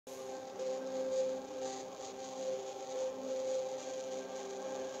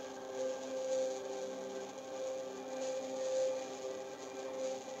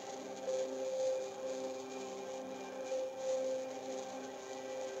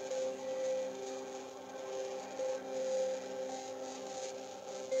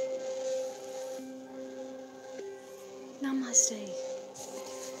Namaste.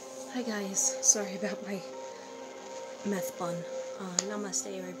 Hi guys, sorry about my meth bun.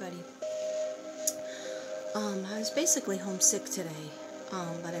 Namaste everybody. I was basically homesick today,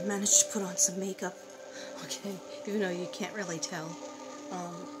 but I managed to put on some makeup, okay, even though you can't really tell.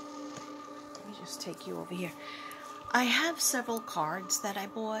 Let me just take you over here. I have several cards that I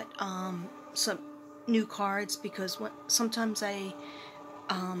bought, some new cards, because sometimes I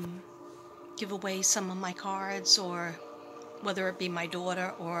give away some of my cards, or whether it be my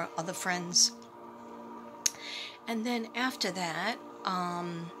daughter or other friends. And then after that,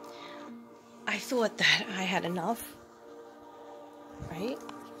 I thought that I had enough, right?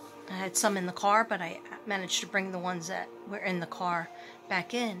 I had some in the car, but I managed to bring the ones that were in the car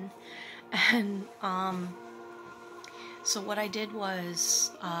back in. And so what I did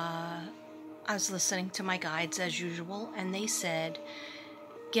was, I was listening to my guides as usual, and they said,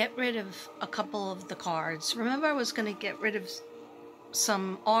 get rid of a couple of the cards. Remember, I was going to get rid of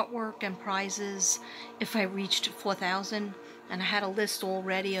some artwork and prizes if I reached 4,000, and I had a list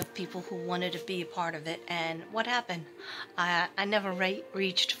already of people who wanted to be a part of it. And what happened? I never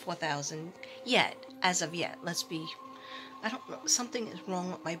reached 4,000 yet, as of yet. I don't know, something is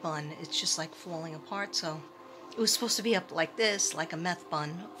wrong with my bun. It's just like falling apart. So it was supposed to be up like this, like a meth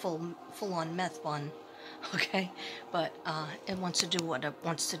bun, full on meth bun, okay? But it wants to do what it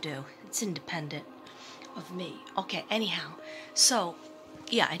wants to do. It's independent of me. Okay, anyhow, so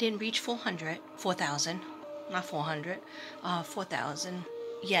yeah, I didn't reach 4,000, not 400, 4,000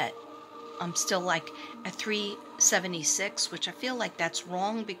 yet. I'm still like at 376, which I feel like that's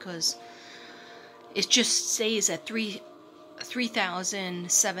wrong, because it just stays at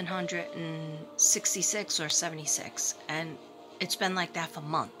 3,766 or 76, and it's been like that for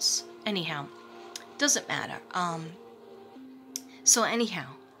months. Anyhow, doesn't matter. So anyhow,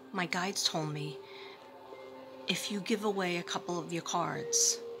 my guides told me, if you give away a couple of your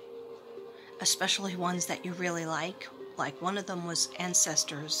cards, especially ones that you really like one of them was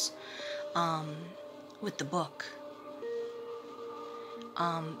Ancestors, with the book,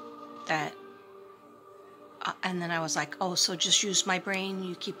 and then I was like, oh, so just use my brain?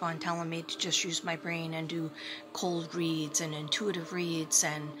 You keep on telling me to just use my brain and do cold reads and intuitive reads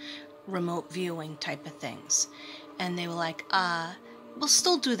and remote viewing type of things. And they were like, we'll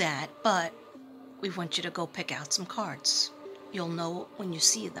still do that, but we want you to go pick out some cards. You'll know when you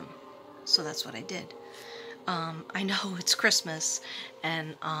see them. So that's what I did. I know it's Christmas,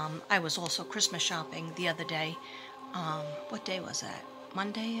 and I was also Christmas shopping the other day. What day was that?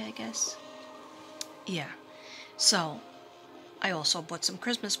 Monday, I guess? Yeah. So I also bought some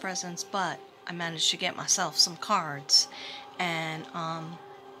Christmas presents, but I managed to get myself some cards, and I'm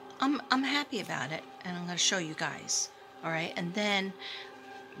happy about it, and I'm going to show you guys. All right, and then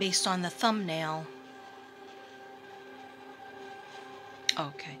based on the thumbnail,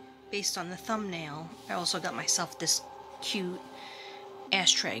 I also got myself this cute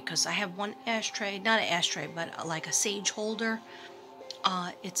ashtray, because I have one ashtray, not an ashtray, but like a sage holder.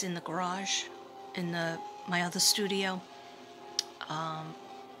 It's in the garage, in my other studio.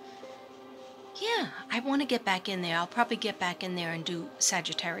 Yeah, I want to get back in there. I'll probably get back in there and do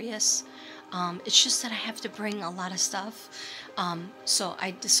Sagittarius. It's just that I have to bring a lot of stuff. So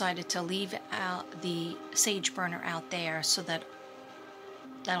I decided to leave out the sage burner out there, so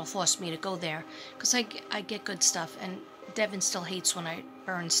that'll force me to go there, because I get good stuff, and Devin still hates when I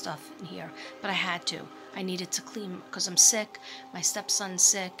burn stuff in here, but I had to. I needed to clean, because I'm sick. My stepson's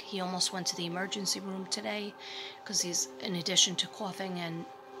sick. He almost went to the emergency room today, because he's, in addition to coughing and,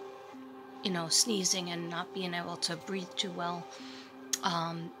 sneezing and not being able to breathe too well,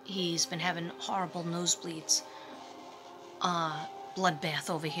 he's been having horrible nosebleeds, bloodbath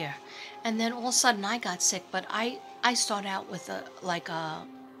over here. And then all of a sudden I got sick, but I start out with a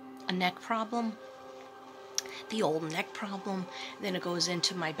neck problem, the old neck problem, then it goes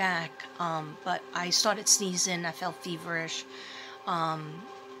into my back, but I started sneezing, I felt feverish,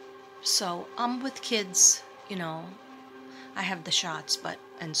 so I'm with kids, I have the shots,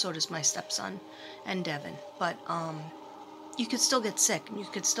 and so does my stepson and Devin, but you could still get sick, and you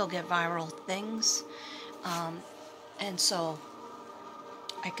could still get viral things, and so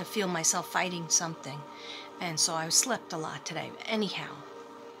I could feel myself fighting something, and so I slept a lot today. Anyhow,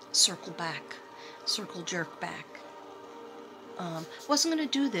 circle jerk back. Wasn't going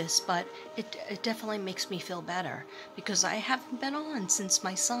to do this, but it definitely makes me feel better, because I haven't been on since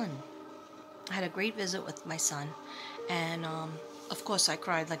my son. I had a great visit with my son, and of course I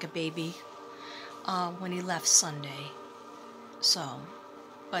cried like a baby when he left Sunday. So,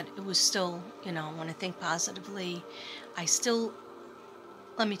 but it was still, when I think positively,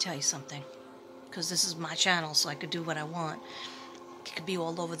 let me tell you something. because this is my channel, so I could do what I want. It could be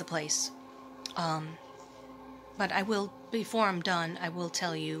all over the place. But I will, before I'm done, I will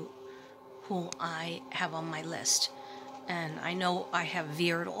tell you who I have on my list. And I know I have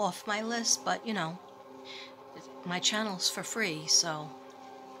veered off my list, but you know, my channel's for free, so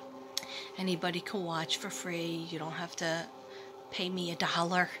anybody can watch for free. You don't have to pay me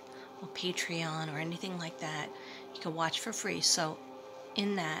 $1 or Patreon or anything like that. You can watch for free. So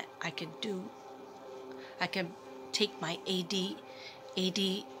in that, I could take my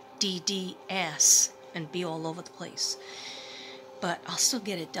ADD ass and be all over the place. But I'll still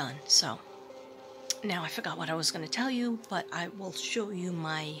get it done. So now I forgot what I was going to tell you, but I will show you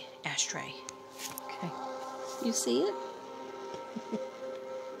my ashtray. Okay. You see it?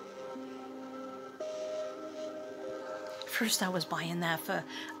 First I was buying that for,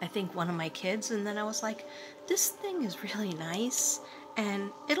 I think, one of my kids, and then I was like, this thing is really nice,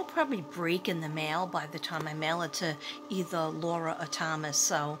 and it'll probably break in the mail by the time I mail it to either Laura or Thomas,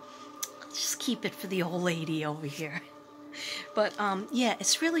 so I'll just keep it for the old lady over here. But yeah,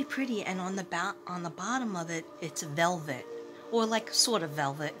 it's really pretty, and on the bottom of it, it's velvet, or like sort of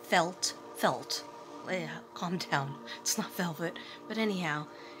velvet, felt. Yeah, calm down. It's not velvet, but anyhow,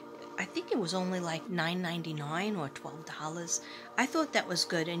 I think it was only like $9.99 or $12. I thought that was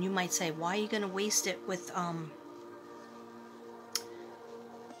good, and you might say, why are you going to waste it with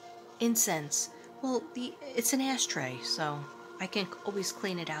incense? Well, it's an ashtray, so I can always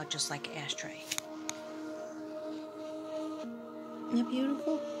clean it out just like an ashtray. Isn't that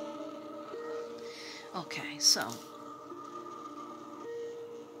beautiful? Okay, so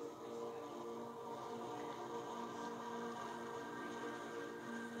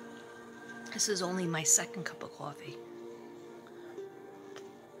this is only my second cup of coffee.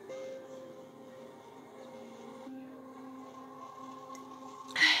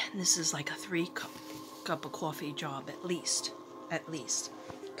 And this is like a 3-cup of coffee job at least.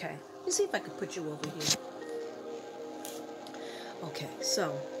 Okay, let me see if I can put you over here. Okay,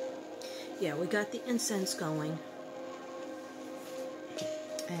 so yeah, we got the incense going,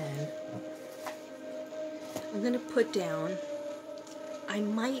 and I'm gonna put down, I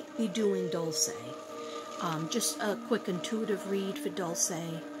might be doing Dulce, just a quick intuitive read for Dulce.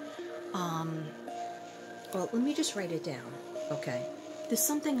 Well, let me just write it down, okay? There's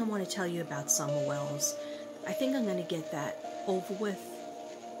something I want to tell you about Summer Wells. I think I'm gonna get that over with,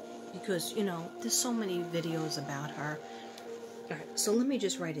 because, you know, there's so many videos about her. Alright, so let me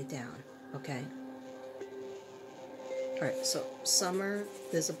just write it down, okay? Alright, so Summer,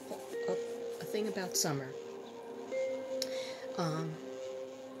 there's a thing about Summer.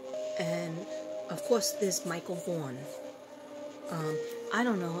 And, of course, there's Michael Vaughn. I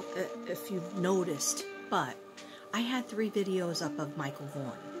don't know if you've noticed, but I had 3 videos up of Michael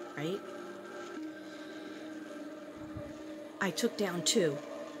Vaughn, right? I took down 2.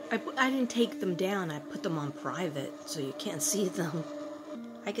 I didn't take them down, I put them on private, so you can't see them.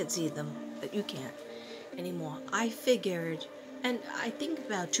 I could see them, but you can't anymore. I figured, and I think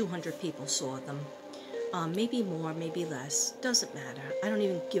about 200 people saw them. Maybe more, maybe less, doesn't matter. I don't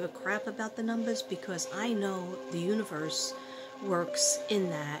even give a crap about the numbers, because I know the universe works in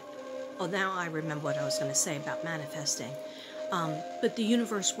that. Oh, now I remember what I was going to say about manifesting. But the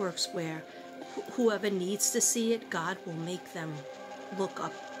universe works where whoever needs to see it, God will make them look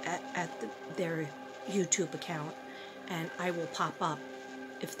up at their YouTube account, and I will pop up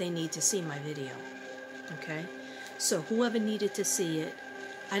if they need to see my video. Okay? So whoever needed to see it,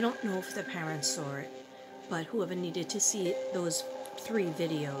 I don't know if the parents saw it, but whoever needed to see it, those 3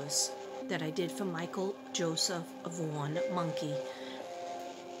 videos that I did for Michael Joseph Vaughn, Monkey,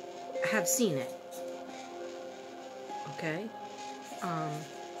 have seen it. Okay?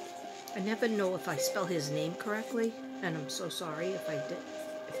 I never know if I spell his name correctly, and I'm so sorry if I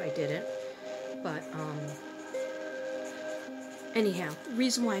didn't. But anyhow, the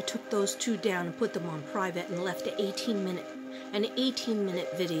reason why I took those 2 down and put them on private and left an 18-minute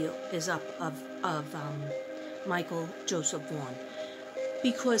video is up of Michael Joseph Vaughn,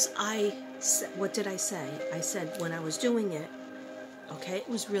 because what did I say? I said when I was doing it, okay, it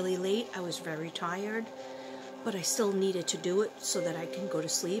was really late, I was very tired, but I still needed to do it so that I can go to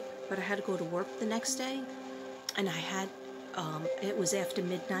sleep, but I had to go to work the next day, and I had, it was after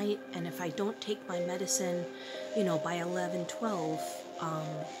midnight, and if I don't take my medicine, you know, by 11, 12, I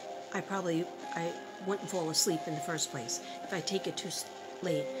wouldn't fall asleep in the first place if I take it too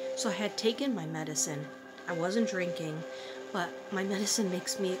late. So I had taken my medicine. I wasn't drinking, but my medicine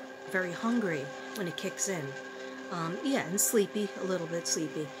makes me very hungry when it kicks in. Yeah, and sleepy, a little bit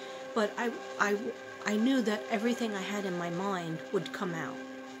sleepy. But I knew that everything I had in my mind would come out.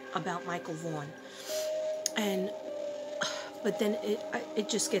 about Michael Vaughan. And but then it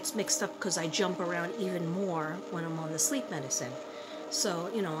just gets mixed up because I jump around even more when I'm on the sleep medicine. So,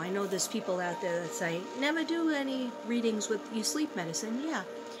 you know, I know there's people out there that say, never do any readings with your sleep medicine. Yeah.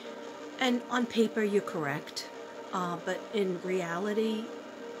 And on paper, you're correct. But in reality,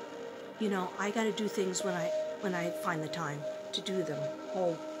 you know, I got to do things when I find the time to do them.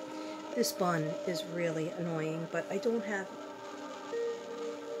 Oh, this bun is really annoying, but I don't have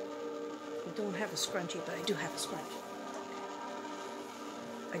a scrunchie, but I do have a scrunchie.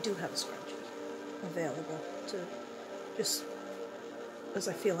 I do have a scrunchie available to just because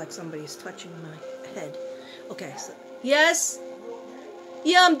I feel like somebody's touching my head. Okay, so yes?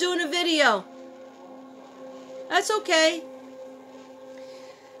 Yeah, I'm doing a video. That's okay.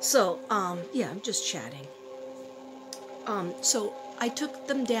 So, yeah, I'm just chatting. So I took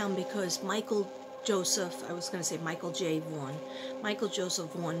them down because Michael Joseph, I was going to say Michael J. Vaughan, Michael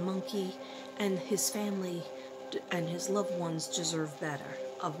Joseph Vaughan Monkey, and his family and his loved ones deserve better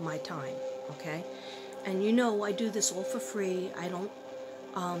of my time, okay? And you know, I do this all for free. I don't,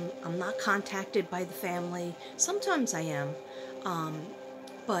 I'm not contacted by the family. Sometimes I am,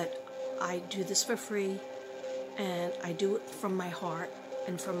 but I do this for free, and I do it from my heart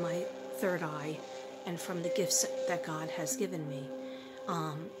and from my third eye and from the gifts that God has given me.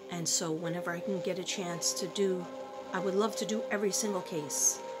 And so whenever I can get a chance to do, I would love to do every single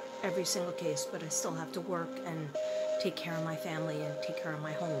case, but I still have to work and take care of my family and take care of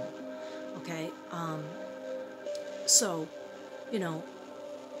my home, okay? So, you know,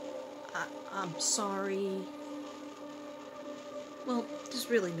 I'm sorry. Well, there's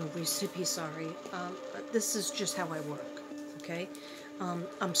really no reason to be sorry. This is just how I work, okay?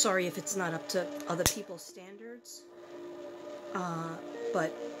 I'm sorry if it's not up to other people's standards,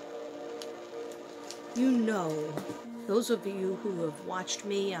 but you know, those of you who have watched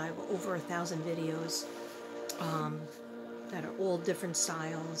me, I have over 1,000 videos that are all different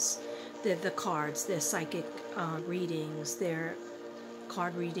styles. They're the cards, they're psychic readings, they're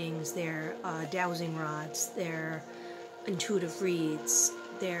card readings, they're dowsing rods, they're intuitive reads,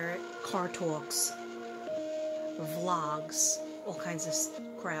 they're car talks, vlogs, all kinds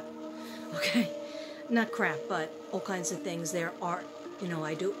of crap, okay? Not crap, but all kinds of things. They're art, you know,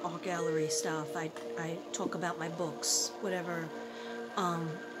 I do art gallery stuff, I talk about my books, whatever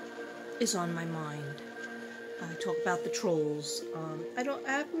is on my mind. I talk about the trolls. I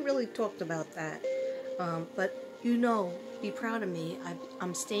haven't really talked about that, but you know, be proud of me.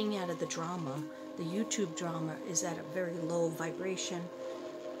 I'm staying out of the drama. The YouTube drama is at a very low vibration,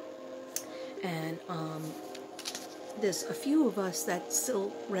 and there's a few of us that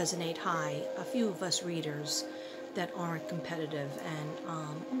still resonate high, a few of us readers that aren't competitive, and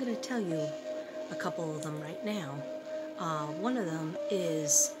I'm going to tell you a couple of them right now. One of them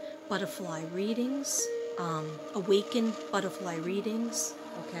is butterfly readings, awakened butterfly readings.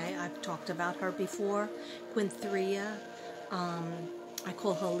 Okay, I've talked about her before. Quinthria, I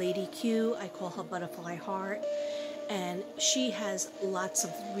call her Lady Q, I call her Butterfly Heart, and she has lots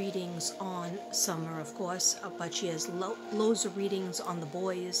of readings on Summer, of course, but she has loads of readings on the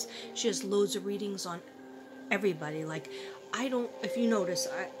boys. She has loads of readings on everybody. Like, I don't, if you've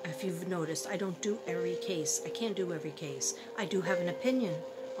noticed, I don't do every case. I can't do every case. I do have an opinion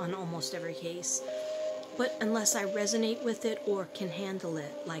on almost every case, but unless I resonate with it or can handle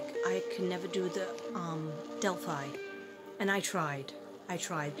it, like I can never do the Delphi, and I tried.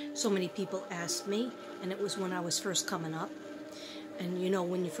 So many people asked me, and it was when I was first coming up, and you know,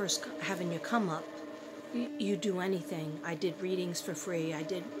 when you first having your come up, you do anything. I did readings for free.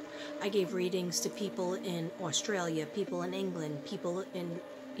 I gave readings to people in Australia, people in England, people in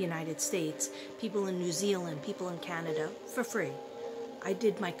United States, people in New Zealand, people in Canada, for free. I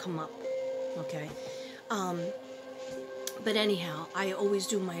did my come up, okay? But anyhow, I always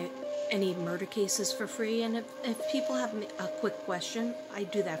do any murder cases for free, and if people have a quick question, I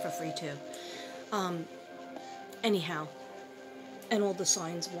do that for free too. Anyhow, and all the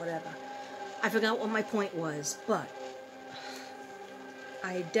signs, whatever. I forgot what my point was, but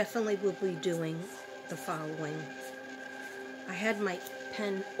I definitely will be doing the following. I had my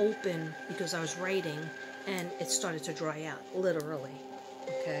pen open because I was writing, and it started to dry out, literally,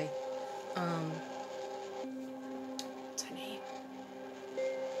 okay? What's her name?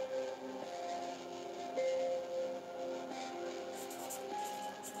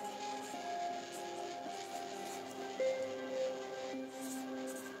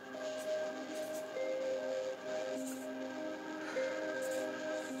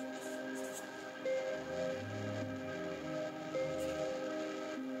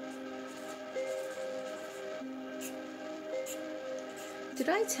 Did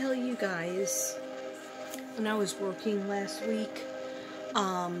I tell you guys when I was working last week,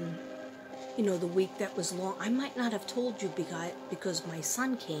 you know, the week that was long? I might not have told you because my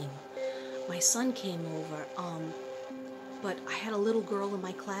son came. My son came over, but I had a little girl in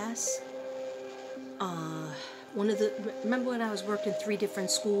my class. Remember when I was working 3 different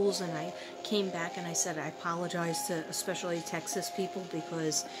schools and I came back and I said I apologize to especially Texas people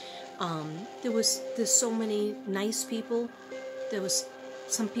because there's so many nice people. There was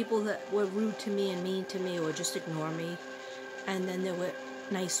some people that were rude to me and mean to me or just ignore me. And then there were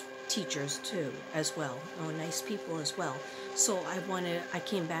nice teachers too, as well, or nice people as well. So I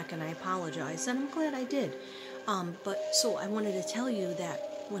came back and I apologized, and I'm glad I did. So I wanted to tell you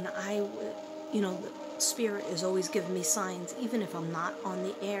that when the Spirit is always giving me signs, even if I'm not on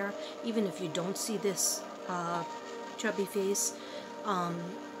the air, even if you don't see this chubby face,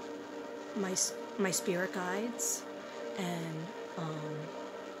 my spirit guides, and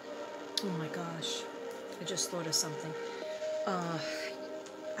oh my gosh, I just thought of something.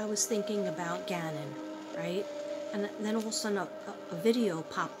 I was thinking about Gannon, right? And then all of a sudden a video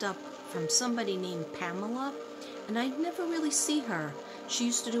popped up from somebody named Pamela, and I never really see her. She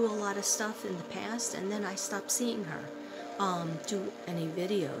used to do a lot of stuff in the past, and then I stopped seeing her do any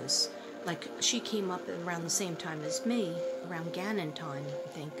videos. Like, she came up around the same time as me, around Gannon time, I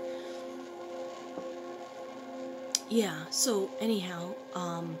think. Yeah, so anyhow,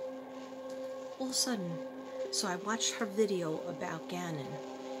 all of a sudden, so I watched her video about Gannon,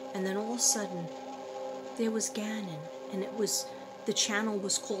 and then all of a sudden, there was Gannon, and the channel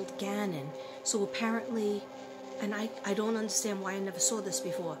was called Gannon. So apparently, and I don't understand why I never saw this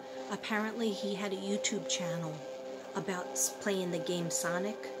before, apparently he had a YouTube channel about playing the game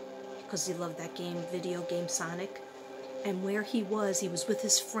Sonic, because he loved that video game Sonic. And where he was with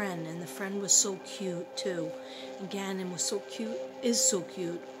his friend, and the friend was so cute too. And Gannon was so cute, is so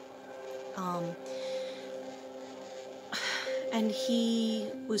cute. And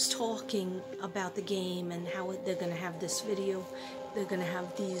he was talking about the game and how they're going to have this video. They're going to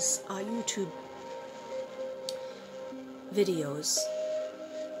have these YouTube videos.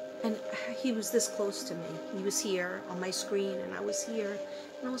 And he was this close to me. He was here on my screen, and I was here.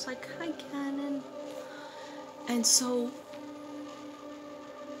 And I was like, hi, Gannon. And so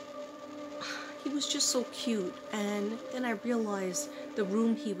he was just so cute. And then I realized the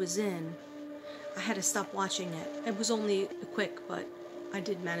room he was in, I had to stop watching it. It was only quick, but I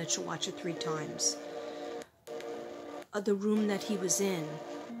did manage to watch it 3 times. The room that he was in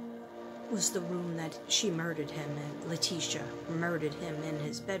was the room that she murdered him in. Letitia murdered him in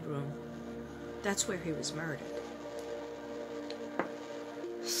his bedroom. That's where he was murdered.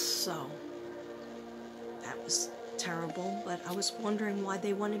 So that was terrible, but I was wondering why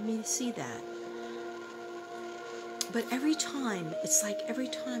they wanted me to see that. But every time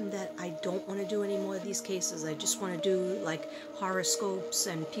that I don't want to do any more of these cases, I just want to do like horoscopes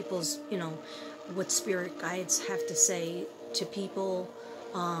and people's, what spirit guides have to say to people,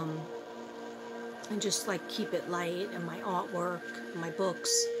 and just like keep it light, and my artwork, my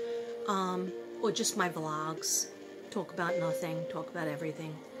books, or just my vlogs, talk about nothing, talk about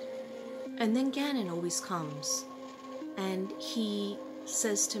everything. And then Gannon always comes, and he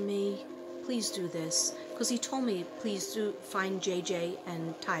says to me, please do this, because he told me, please do find JJ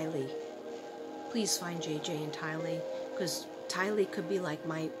and Tylee. Please find JJ and Tylee, because Tylee could be like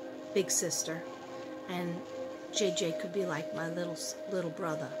my big sister, and JJ could be like my little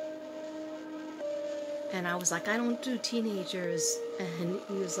brother. And I was like, I don't do teenagers. And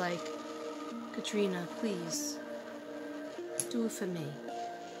he was like, Katrina, please do it for me.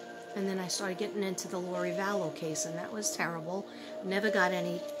 And then I started getting into the Lori Vallow case, and that was terrible. Never got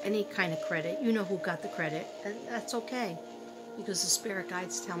any kind of credit. You know who got the credit, and that's okay, because the spirit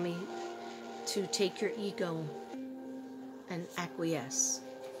guides tell me to take your ego and acquiesce,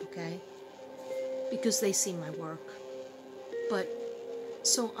 okay? Because they see my work. But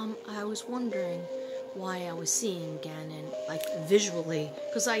so I was wondering why I was seeing Gannon, like visually,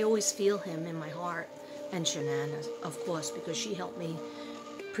 because I always feel him in my heart, and Shanana, of course, because she helped me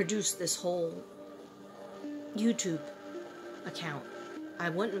produce this whole YouTube account. I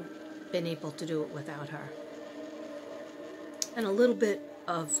wouldn't have been able to do it without her. And a little bit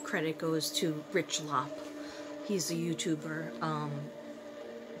of credit goes to Rich Lopp. He's a YouTuber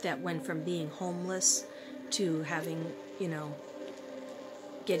that went from being homeless to having,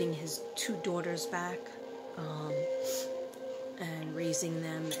 getting his 2 daughters back, and raising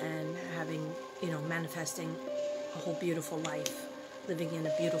them, and having, manifesting a whole beautiful life. Living in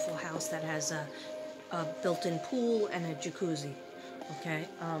a beautiful house that has a built-in pool and a jacuzzi. Okay.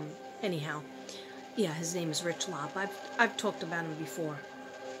 Anyhow, yeah, his name is Rich Lopp. I've talked about him before.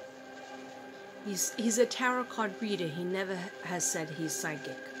 He's a tarot card reader. He never has said he's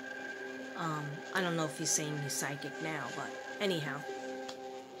psychic. I don't know if he's saying he's psychic now, but anyhow.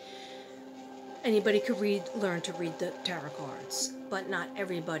 Anybody could learn to read the tarot cards, but not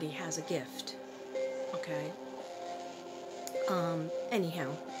everybody has a gift. Okay?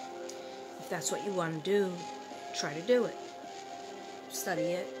 Anyhow, if that's what you want to do, try to do it. Study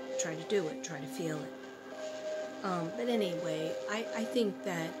it, try to do it, try to feel it. But anyway, I think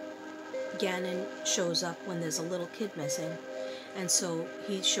that Gannon shows up when there's a little kid missing. And so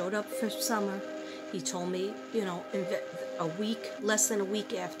he showed up for summer. He told me, you know, a week, less than a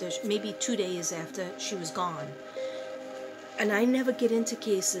week after, maybe 2 days after she was gone. And I never get into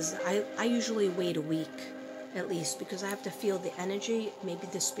cases. I usually wait a week, at least, because I have to feel the energy. Maybe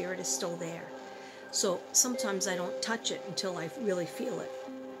the spirit is still there. So sometimes I don't touch it until I really feel it.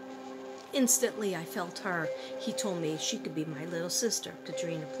 Instantly, I felt her. He told me she could be my little sister,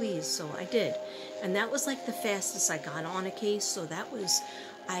 Katrina, please. So I did. And that was like the fastest I got on a case. So that was,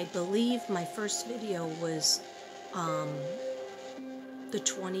 I believe my first video was the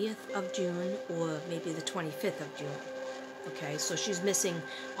 20th of June or maybe the 25th of June. Okay, so she's missing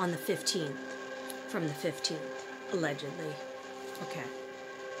on the 15th, from the 15th, allegedly. Okay.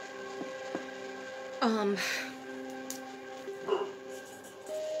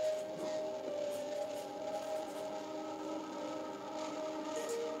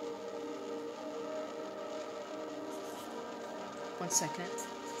 One second.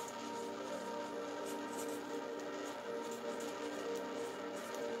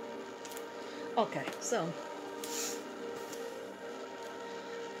 Okay, so.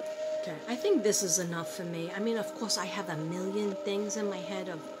 Okay, I think this is enough for me. I mean, of course, I have a million things in my head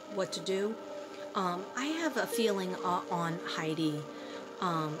of what to do. I have a feeling on Heidi.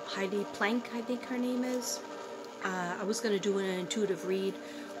 Heidi Plank, I think her name is. I was going to do an intuitive read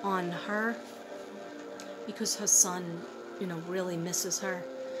on her because her son, you know, really misses her.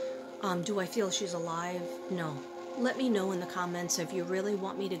 Do I feel she's alive? No. Let me know in the comments if you really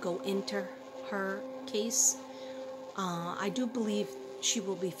want me to go into her case. I do believe she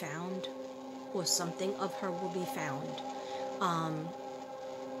will be found, or something of her will be found.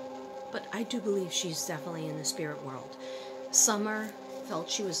 But I do believe she's definitely in the spirit world. Summer felt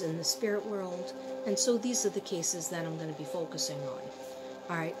she was in the spirit world, and so these are the cases that I'm going to be focusing on.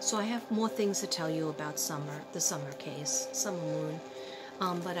 Alright, so I have more things to tell you about Summer, the Summer case, Summer Moon.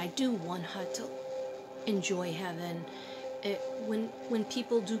 But I do want her to enjoy heaven. When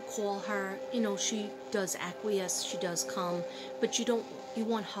people do call her, you know, she does acquiesce, she does come, but you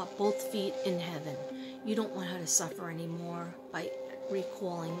want her both feet in heaven. You don't want her to suffer anymore by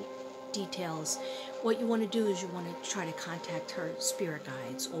recalling details. What you want to do is you want to try to contact her spirit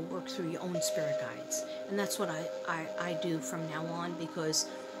guides or work through your own spirit guides. And that's what I do from now on, because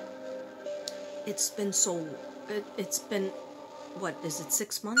it's been it's been, what is it,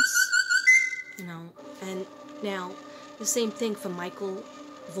 6 months? You know, and now the same thing for Michael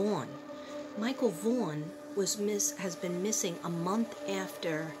Vaughn. Michael Vaughn has been missing a month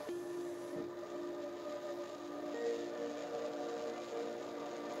after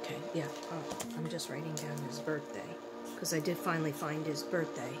yeah, I'm just writing down his birthday, because I did finally find his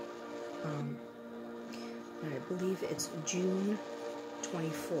birthday. And I believe it's June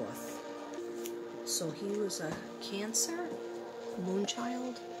 24th. So he was a Cancer,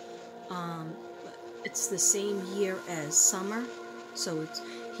 Moonchild. It's the same year as Summer, so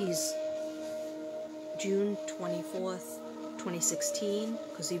he's June 24th, 2016,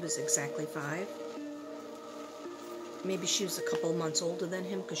 because he was exactly 5. Maybe she was a couple of months older than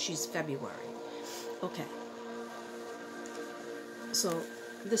him, because she's February. Okay. So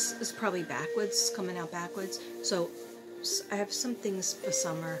this is probably backwards, coming out backwards. So I have some things for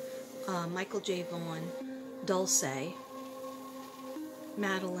Summer. Michael J. Vaughn, Dulce,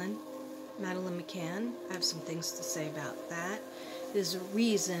 Madeline McCann. I have some things to say about that. There's a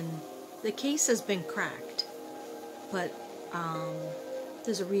reason. The case has been cracked, but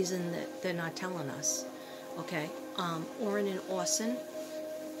there's a reason that they're not telling us. Okay, Orrin and Orson,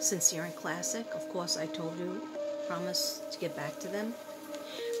 Sincere and Classic. Of course, I told you, promise to get back to them.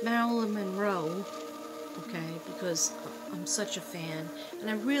 Marilyn Monroe, okay, because I'm such a fan, and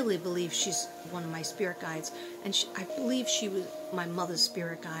I really believe she's one of my spirit guides, and I believe she was my mother's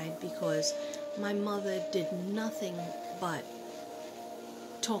spirit guide, because my mother did nothing but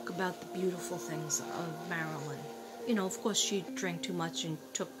talk about the beautiful things of Marilyn. You know, of course, she drank too much and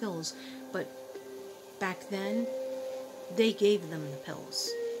took pills, but back then, they gave them the pills,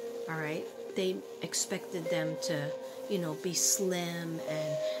 all right? They expected them to, you know, be slim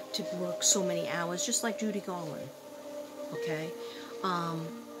and to work so many hours, just like Judy Garland, okay?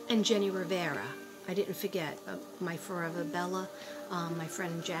 And Jenny Rivera. I didn't forget my Forever Bella, my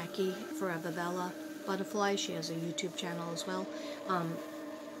friend Jackie, Forever Bella Butterfly. She has a YouTube channel as well.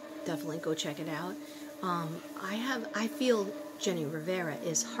 Definitely go check it out. I feel Jenny Rivera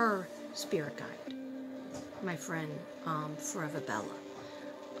is her spirit guide. My friend, Forever Bella.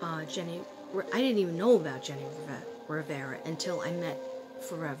 I didn't even know about Jenny Rivera until I met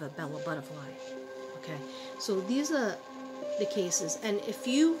Forever Bella Butterfly. Okay, so these are the cases, and if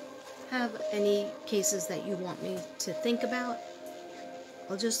you have any cases that you want me to think about,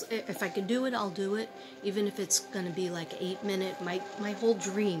 if I can do it, I'll do it, even if it's going to be like 8-minute. My whole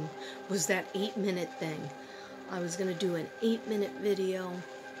dream was that 8-minute thing. I was going to do an 8-minute video,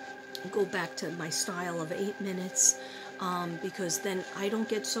 go back to my style of 8 minutes, because then I don't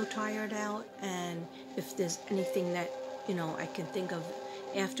get so tired out, and if there's anything that, I can think of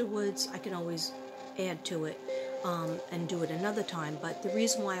afterwards, I can always add to it, and do it another time. But the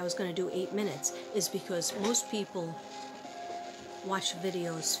reason why I was going to do 8 minutes is because most people watch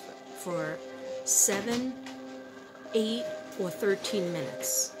videos for 7, 8, or 13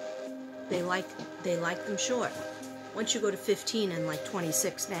 minutes. They like them short. Once you go to 15 and like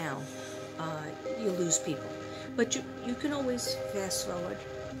 26 now, you lose people. But you can always fast forward.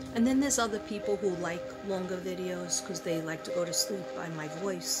 And then there's other people who like longer videos because they like to go to sleep by my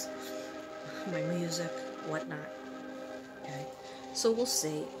voice, my music, whatnot. Okay, so we'll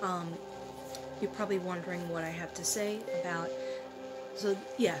see. You're probably wondering what I have to say about. So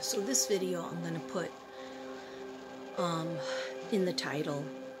this video I'm going to put in the title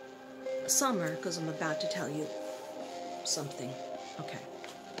Summer, because I'm about to tell you something. Okay.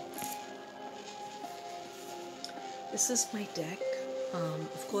 This is my deck.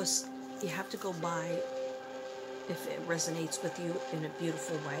 Of course, you have to go by if it resonates with you in a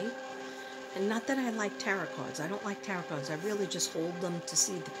beautiful way. And not that I like tarot cards. I don't like tarot cards. I really just hold them to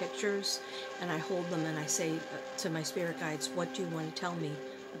see the pictures, and I hold them and I say to my spirit guides, what do you want to tell me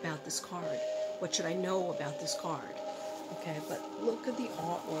about this card? What should I know about this card? Okay, but look at the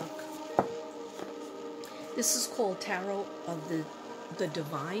artwork. This is called Tarot of the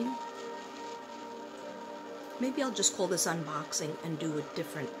Divine. Maybe I'll just call this unboxing and do a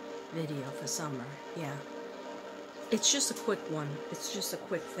different video for summer. Yeah. It's just a quick one. It's just a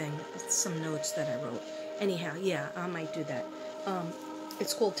quick thing. It's some notes that I wrote. Anyhow, yeah, I might do that.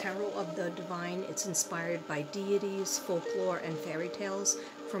 It's called Tarot of the Divine. It's inspired by deities, folklore, and fairy tales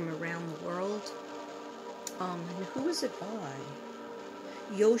from around the world. And who is it by?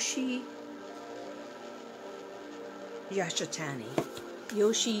 Yoshi Yashatani.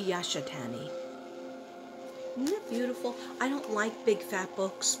 Yoshi Yashatani. Isn't it beautiful? I don't like big fat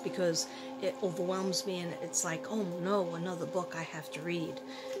books because it overwhelms me, and it's like, oh no, another book I have to read.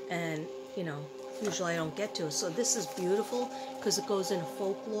 And, usually I don't get to it. So this is beautiful because it goes in a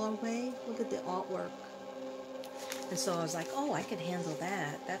folklore way. Look at the artwork. And so I was like, oh, I could handle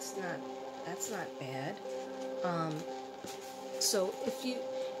that. That's not bad. So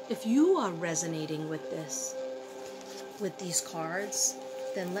if you are resonating with this, with these cards,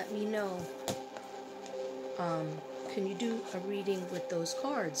 then let me know. Can you do a reading with those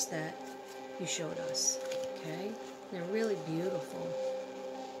cards that you showed us? Okay, they're really beautiful.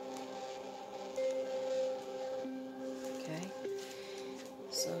 Okay,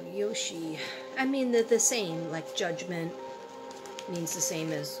 so Yoshi, I mean, they're the same, like Judgment means the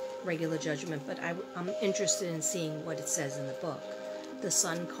same as regular Judgment, but I'm interested in seeing what it says in the book. The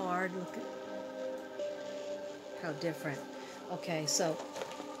Sun card, look at how different. Okay, so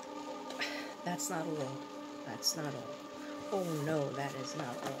that's not all. That's not all. Oh no, that is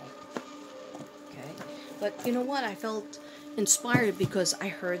not all. Okay, but you know what? I felt inspired because I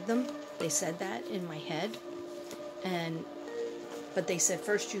heard them. They said that in my head, but they said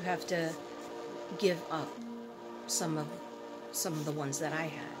first you have to give up some of the ones that I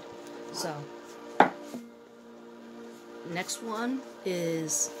had. So next one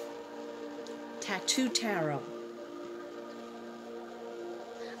is Tattoo Tarot.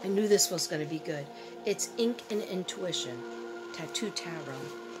 I knew this was going to be good. It's Ink and Intuition, Tattoo Tarot.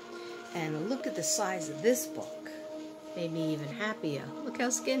 And look at the size of this book. Made me even happier. Look how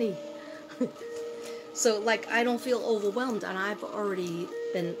skinny. So, like, I don't feel overwhelmed. And I've already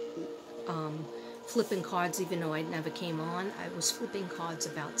been flipping cards, even though I never came on. I was flipping cards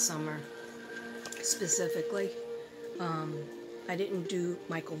about summer, specifically. I didn't do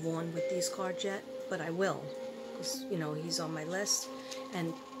Michael Vaughan with these cards yet, but I will. Because, he's on my list.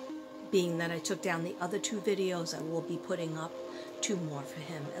 And being that I took down the other 2 videos, I will be putting up 2 more for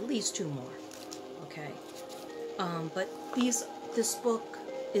him, at least 2 more. Okay, but this book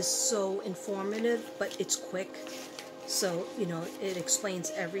is so informative, but it's quick. So, you know, it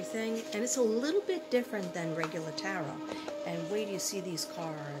explains everything, and it's a little bit different than regular tarot. And wait till you see these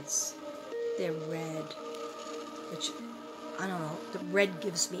cards. They're red, which, I don't know, the red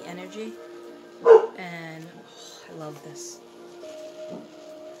gives me energy, and I love this.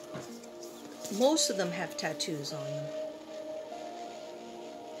 Most of them have tattoos on them.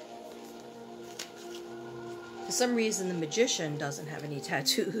 For some reason, the magician doesn't have any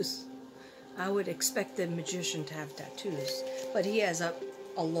tattoos. I would expect the magician to have tattoos, but he has a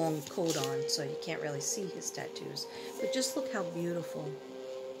long coat on, so you can't really see his tattoos. But just look how beautiful.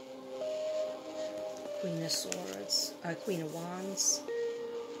 Queen of Swords, Queen of Wands,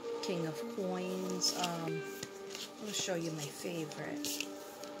 King of Coins. I'll show you my favorite.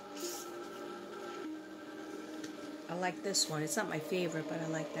 I like this one. It's not my favorite, but I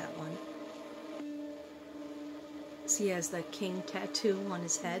like that one. See, he has the king tattoo on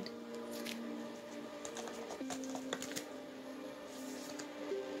his head.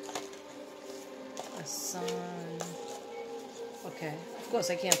 A sun. Okay, of course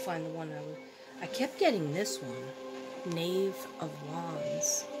I can't find the one I kept getting this one. Knave of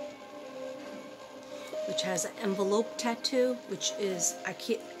Wands. Which has an envelope tattoo, which is, I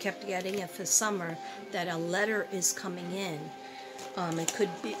kept getting it for summer, that a letter is coming in.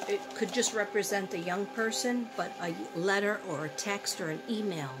 It could just represent a young person, but a letter or a text or an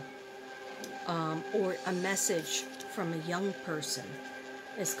email, or a message from a young person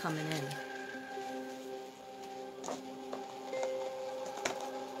is coming in.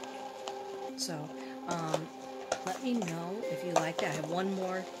 So, let me know if you like that. I have one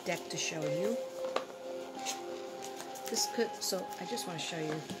more deck to show you. So I just want to show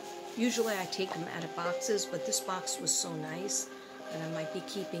you. Usually I take them out of boxes, but this box was so nice that I might be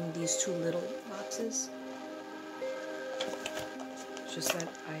keeping these two little boxes. It's just that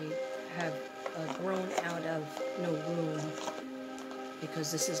I have grown out of no room,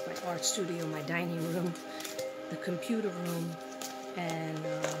 because this is my art studio, my dining room, the computer room, and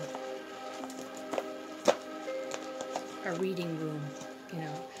a reading room. You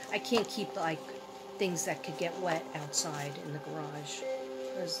know, I can't keep like things that could get wet outside in the garage,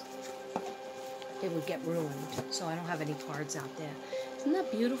 because it would get ruined. So I don't have any cards out there. Isn't that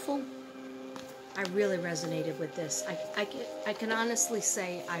beautiful? I really resonated with this. I can honestly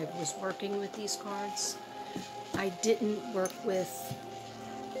say I was working with these cards. I didn't work with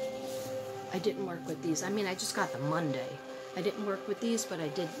these. I mean, I just got them Monday. I didn't work with these, but I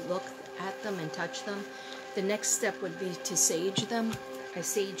did look at them and touch them. The next step would be to sage them. I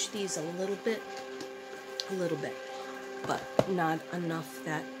saged these a little bit, but not enough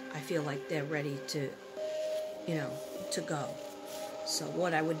that I feel like they're ready to, you know, to go. So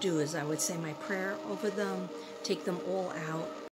what I would do is I would say my prayer over them, take them all out,